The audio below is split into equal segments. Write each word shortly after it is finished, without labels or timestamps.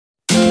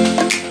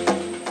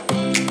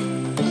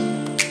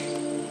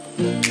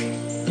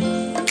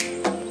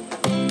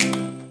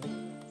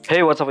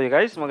Hey, what's up you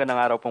guys? Magandang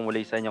araw pong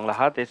muli sa inyong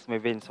lahat. It's me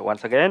Vince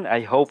once again.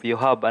 I hope you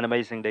have an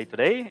amazing day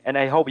today and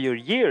I hope your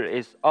year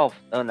is off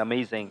an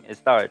amazing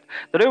start.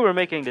 Today we're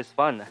making this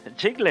fun,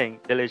 jiggling,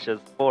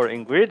 delicious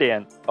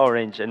 4-ingredient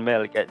orange and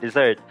milk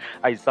dessert.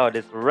 I saw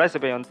this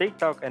recipe on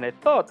TikTok and I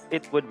thought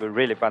it would be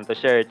really fun to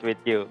share it with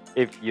you.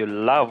 If you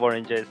love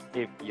oranges,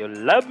 if you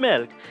love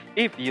milk,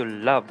 if you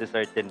love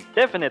dessert, then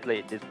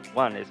definitely this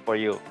one is for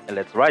you. And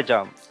let's right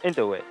jump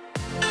into it.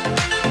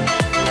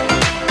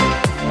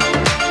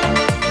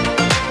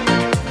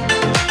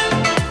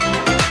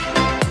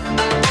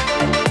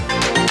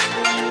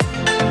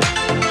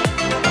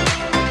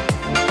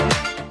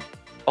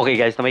 Okay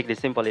guys, to make this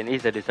simple and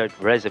easy dessert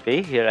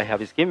recipe, here I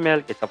have skim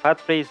milk. It's a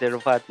fat-free, zero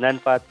fat,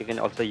 non-fat. You can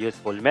also use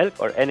whole milk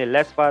or any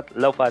less fat,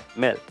 low-fat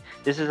milk.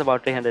 This is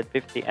about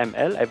 350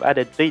 ml. I've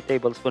added 3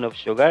 tablespoons of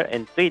sugar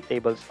and 3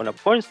 tablespoons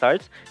of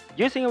cornstarch.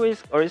 Using a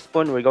whisk or a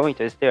spoon, we're going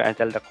to stir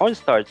until the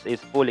cornstarch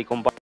is fully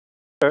combined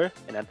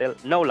and until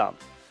no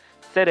lumps.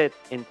 Set it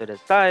into the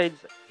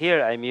sides.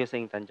 Here I'm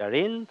using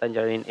tangerine.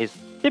 Tangerine is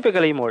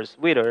typically more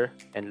sweeter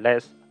and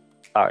less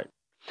tart.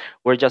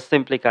 We're just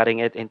simply cutting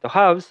it into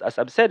halves. As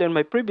I've said in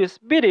my previous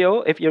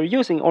video, if you're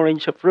using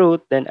orange fruit,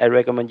 then I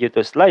recommend you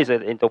to slice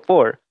it into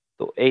 4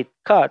 to 8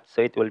 cuts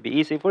so it will be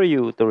easy for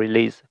you to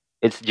release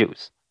its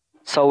juice.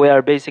 So we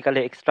are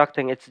basically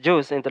extracting its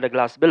juice into the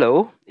glass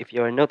below. If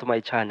you are new to my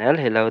channel,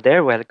 hello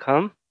there,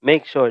 welcome.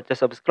 Make sure to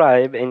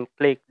subscribe and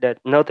click that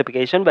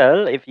notification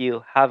bell if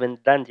you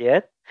haven't done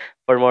yet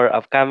for more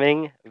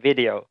upcoming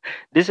video.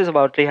 This is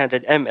about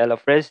 300 ml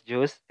of fresh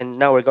juice and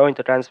now we're going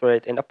to transfer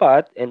it in a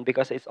pot, and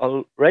because it's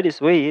already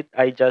sweet,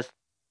 I just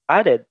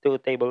added 2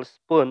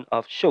 tablespoons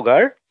of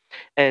sugar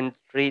and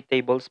 3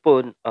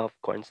 tablespoons of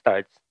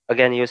cornstarch.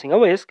 Again, using a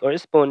whisk or a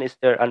spoon,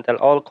 stir until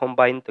all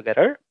combined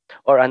together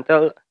or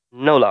until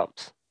no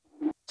lumps.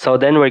 So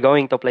then we're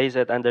going to place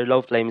it under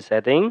low flame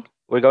setting.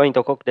 We're going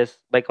to cook this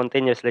by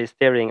continuously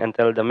stirring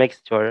until the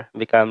mixture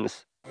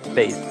becomes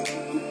paste.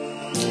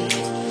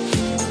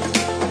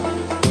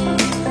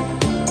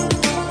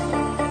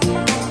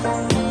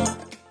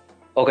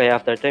 Okay,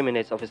 after 3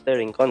 minutes of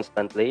stirring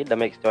constantly, the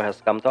mixture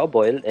has come to a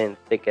boil and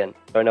thickened.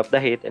 Turn off the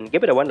heat and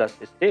give it a one last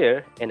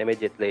stir and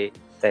immediately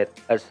set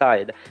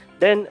aside.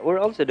 Then, we're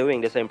also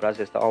doing the same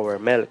process to our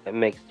milk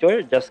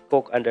mixture. Just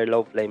cook under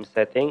low flame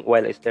setting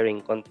while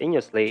stirring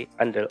continuously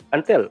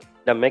until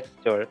the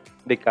mixture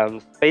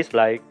becomes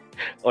paste-like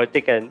or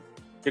thickened.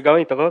 You're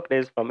going to cook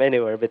this from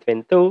anywhere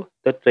between 2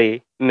 to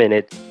 3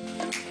 minutes.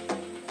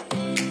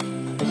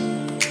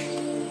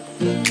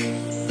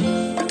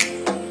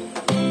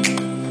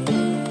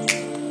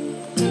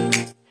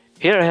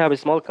 Here I have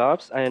small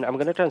cups and I'm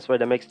going to transfer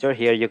the mixture.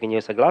 Here you can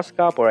use a glass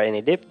cup or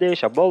any deep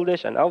dish, a bowl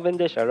dish, an oven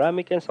dish, a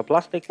ramekins, a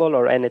plastic bowl,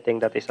 or anything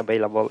that is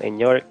available in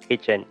your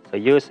kitchen. So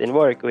use and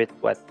work with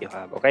what you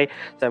have, okay?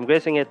 So I'm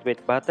greasing it with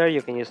butter.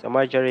 You can use a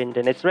margarine,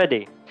 then it's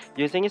ready.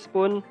 Using a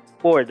spoon,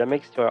 pour the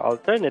mixture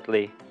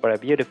alternately for a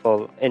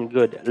beautiful and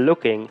good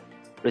looking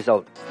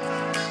result.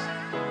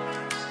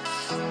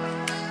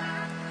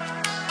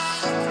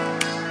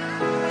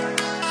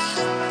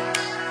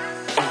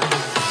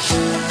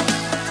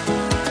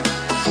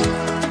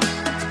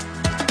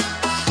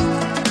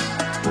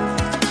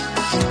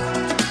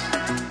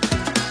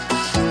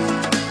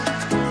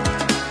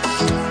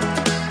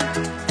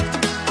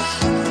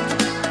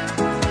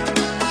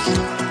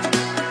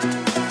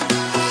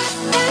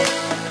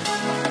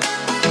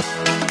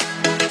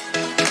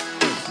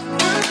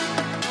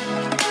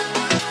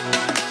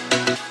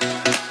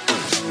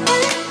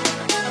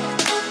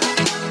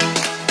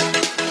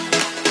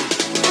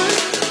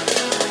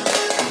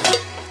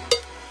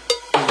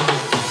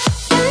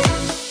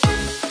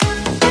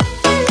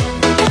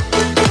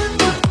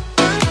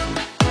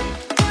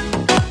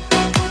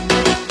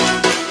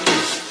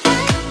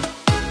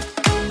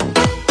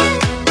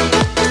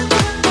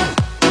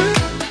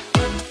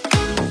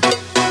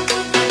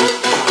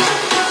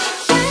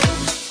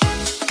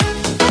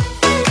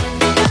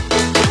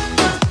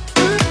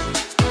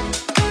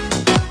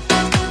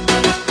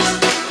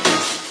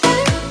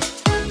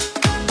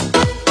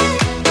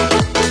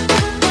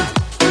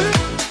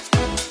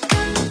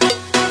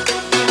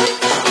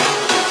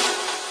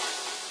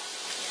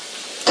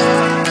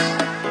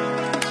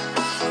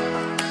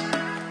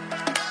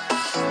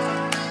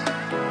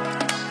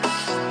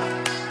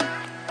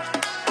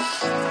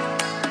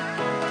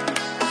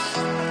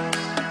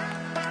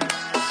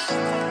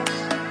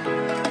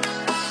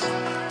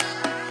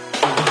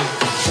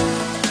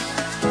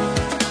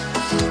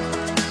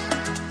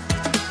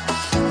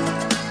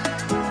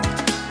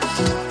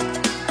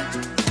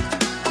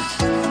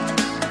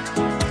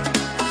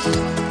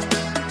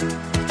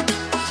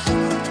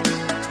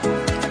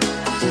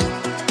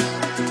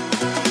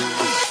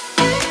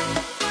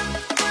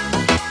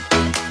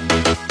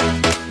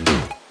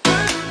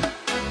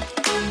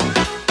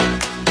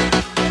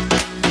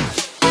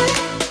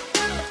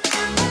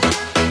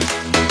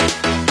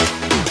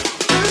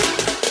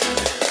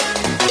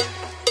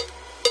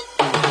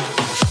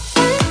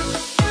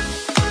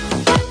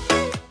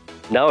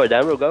 Now we're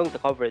done. We're going to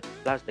cover it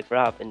with plastic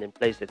wrap and then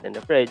place it in the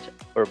fridge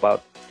for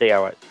about 3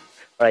 hours.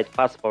 Alright,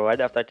 fast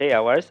forward. After 3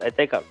 hours, I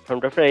take it from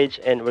the fridge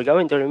and we're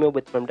going to remove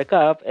it from the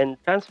cup and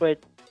transfer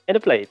it in a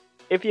plate.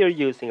 If you're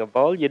using a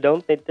bowl, you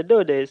don't need to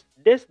do this.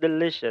 This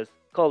delicious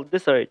cold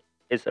dessert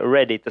is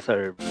ready to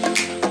serve.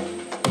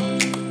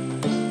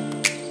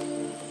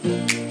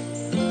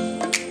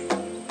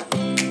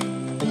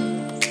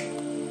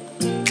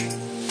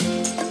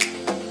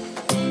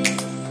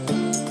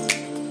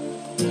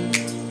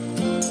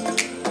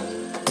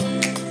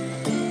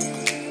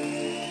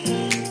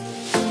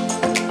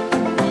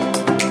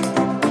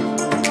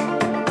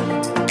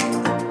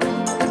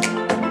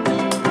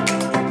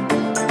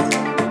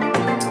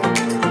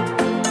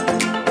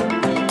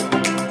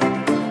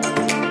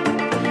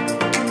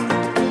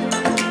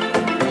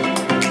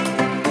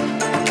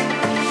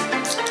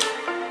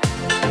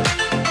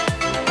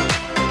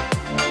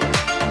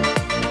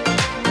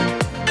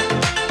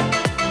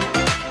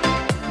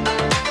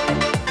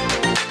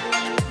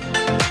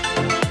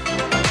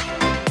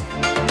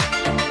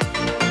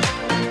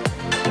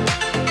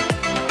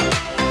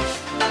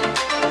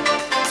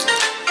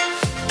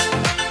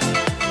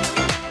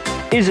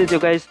 Is it, you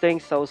guys?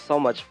 Thanks so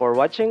much for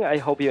watching. I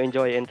hope you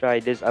enjoy and try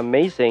this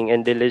amazing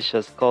and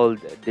delicious cold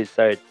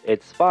dessert.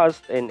 It's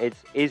fast and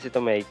it's easy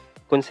to make,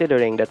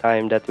 considering the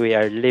time that we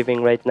are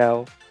living right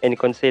now, and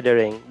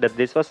considering that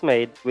this was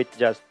made with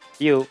just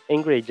few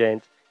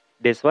ingredients.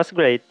 This was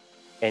great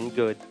and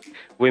good.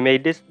 We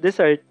made this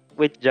dessert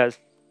with just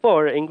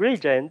 4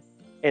 ingredients,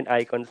 and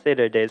I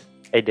consider this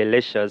a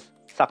delicious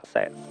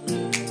success.